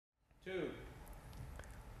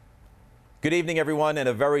Good evening, everyone, and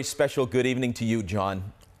a very special good evening to you,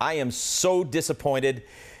 John. I am so disappointed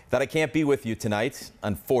that I can't be with you tonight.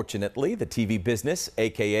 Unfortunately, the TV business,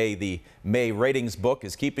 aka the May ratings book,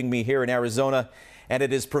 is keeping me here in Arizona, and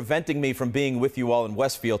it is preventing me from being with you all in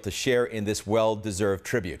Westfield to share in this well-deserved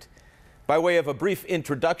tribute. By way of a brief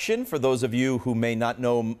introduction, for those of you who may not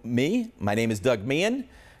know me, my name is Doug Meehan.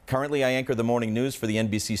 Currently, I anchor the morning news for the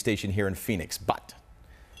NBC station here in Phoenix. But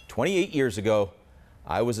 28 years ago,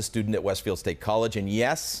 I was a student at Westfield State College, and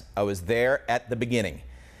yes, I was there at the beginning.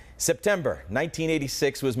 September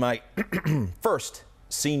 1986 was my first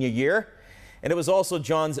senior year, and it was also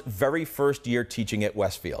John's very first year teaching at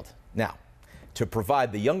Westfield. Now, to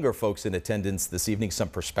provide the younger folks in attendance this evening some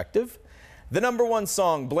perspective, the #1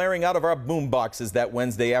 song blaring out of our boom boxes that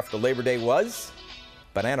Wednesday after Labor Day was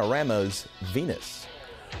Bananarama's Venus.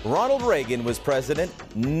 Ronald Reagan was president.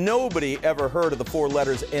 Nobody ever heard of the four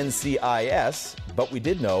letters NCIS, but we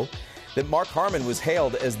did know that Mark Harmon was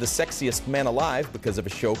hailed as the sexiest man alive because of a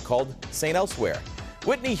show called St. Elsewhere.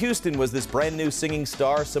 Whitney Houston was this brand new singing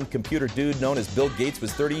star. Some computer dude known as Bill Gates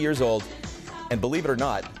was 30 years old. And believe it or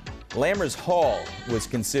not, Lammers Hall was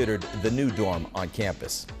considered the new dorm on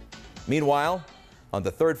campus. Meanwhile, on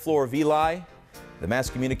the 3rd floor of Eli, the mass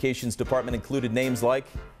communications department included names like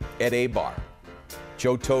Ed Abar,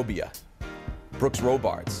 Joe Tobia, Brooks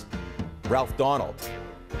Robards, Ralph Donald,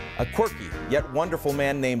 a quirky yet wonderful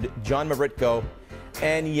man named John Maritko,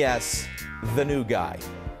 and yes, the new guy,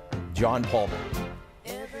 John Paulmann.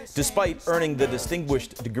 Despite earning the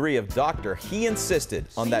distinguished degree of doctor, he insisted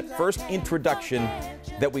on that first introduction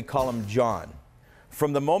that we call him John.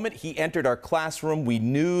 From the moment he entered our classroom, we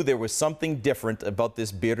knew there was something different about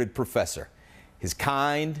this bearded professor. His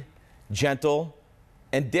kind, gentle,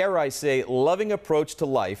 and dare I say, loving approach to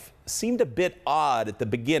life seemed a bit odd at the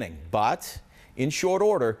beginning, but in short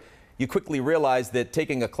order, you quickly realized that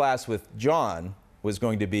taking a class with John was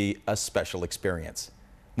going to be a special experience.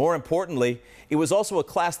 More importantly, it was also a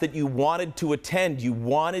class that you wanted to attend. You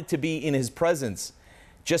wanted to be in his presence.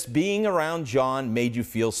 Just being around John made you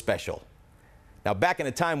feel special. Now, back in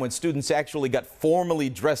a time when students actually got formally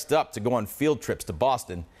dressed up to go on field trips to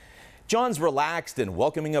Boston, John's relaxed and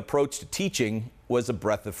welcoming approach to teaching was a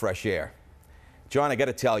breath of fresh air. John, I got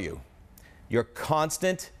to tell you, your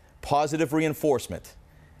constant positive reinforcement,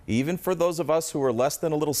 even for those of us who are less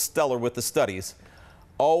than a little stellar with the studies,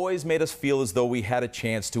 always made us feel as though we had a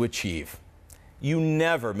chance to achieve. You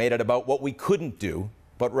never made it about what we couldn't do,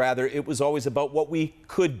 but rather it was always about what we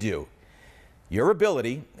could do. Your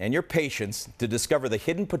ability and your patience to discover the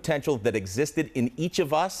hidden potential that existed in each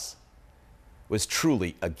of us was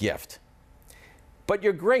truly a gift. But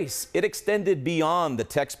your grace, it extended beyond the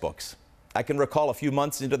textbooks. I can recall a few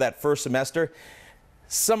months into that first semester,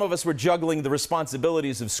 some of us were juggling the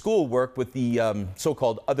responsibilities of schoolwork with the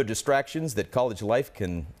so-called other distractions that college life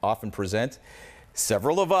can often present.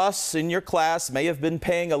 Several of us in your class may have been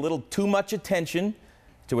paying a little too much attention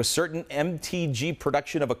to a certain MTG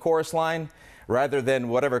production of a chorus line rather than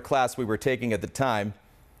whatever class we were taking at the time.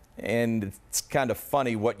 And it's kind of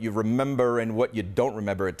funny what you remember and what you don't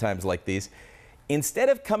remember at times like these. Instead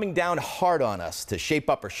of coming down hard on us to shape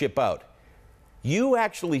up or ship out, you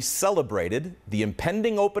actually celebrated the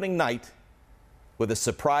impending opening night with a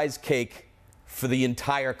surprise cake for the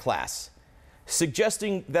entire class,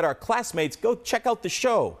 suggesting that our classmates go check out the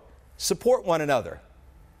show, support one another.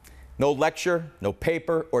 No lecture, no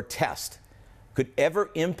paper or test could ever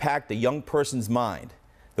impact a young person's mind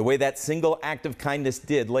the way that single act of kindness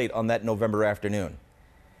did late on that November afternoon.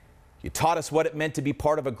 You taught us what it meant to be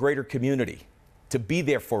part of a greater community, to be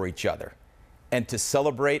there for each other, and to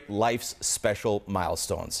celebrate life's special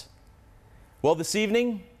milestones. Well, this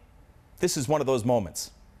evening, this is one of those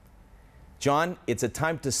moments. John, it's a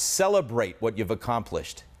time to celebrate what you've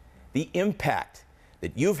accomplished, the impact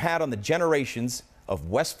that you've had on the generations of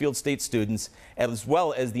Westfield State students, as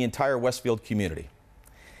well as the entire Westfield community.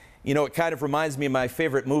 You know, it kind of reminds me of my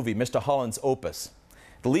favorite movie, Mr. Holland's Opus.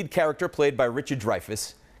 The lead character, played by Richard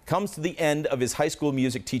Dreyfuss, comes to the end of his high school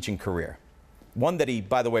music teaching career, one that he,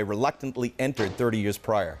 by the way, reluctantly entered 30 years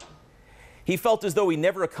prior. He felt as though he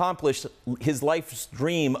never accomplished his life's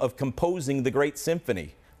dream of composing the great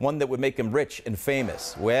symphony, one that would make him rich and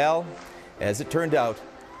famous. Well, as it turned out,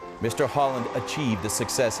 Mr. Holland achieved a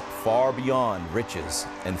success far beyond riches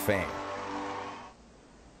and fame.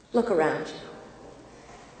 Look around you.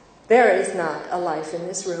 There is not a life in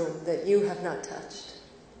this room that you have not touched.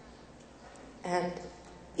 And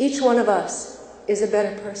each one of us is a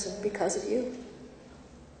better person because of you.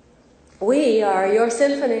 We are your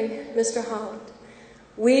symphony, Mr. Holland.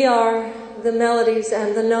 We are the melodies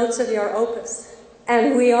and the notes of your opus.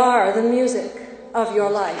 And we are the music of your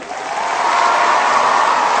life.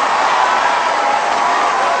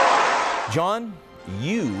 John,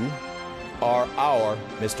 you are our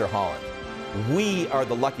Mr. Holland. We are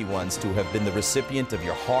the lucky ones to have been the recipient of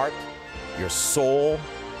your heart, your soul,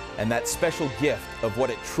 and that special gift of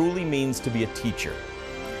what it truly means to be a teacher.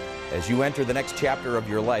 As you enter the next chapter of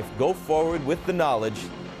your life, go forward with the knowledge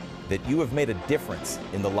that you have made a difference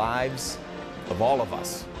in the lives of all of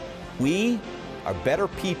us. We are better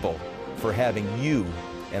people for having you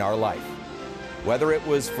in our life. Whether it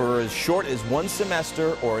was for as short as one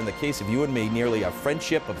semester, or in the case of you and me, nearly a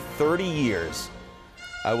friendship of 30 years,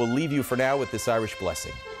 I will leave you for now with this Irish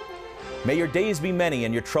blessing. May your days be many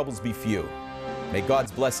and your troubles be few. May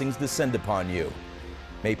God's blessings descend upon you.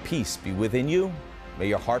 May peace be within you. May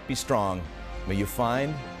your heart be strong. May you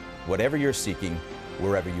find whatever you're seeking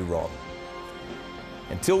wherever you roam.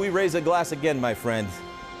 Until we raise a glass again, my friend,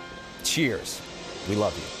 cheers. We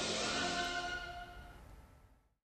love you.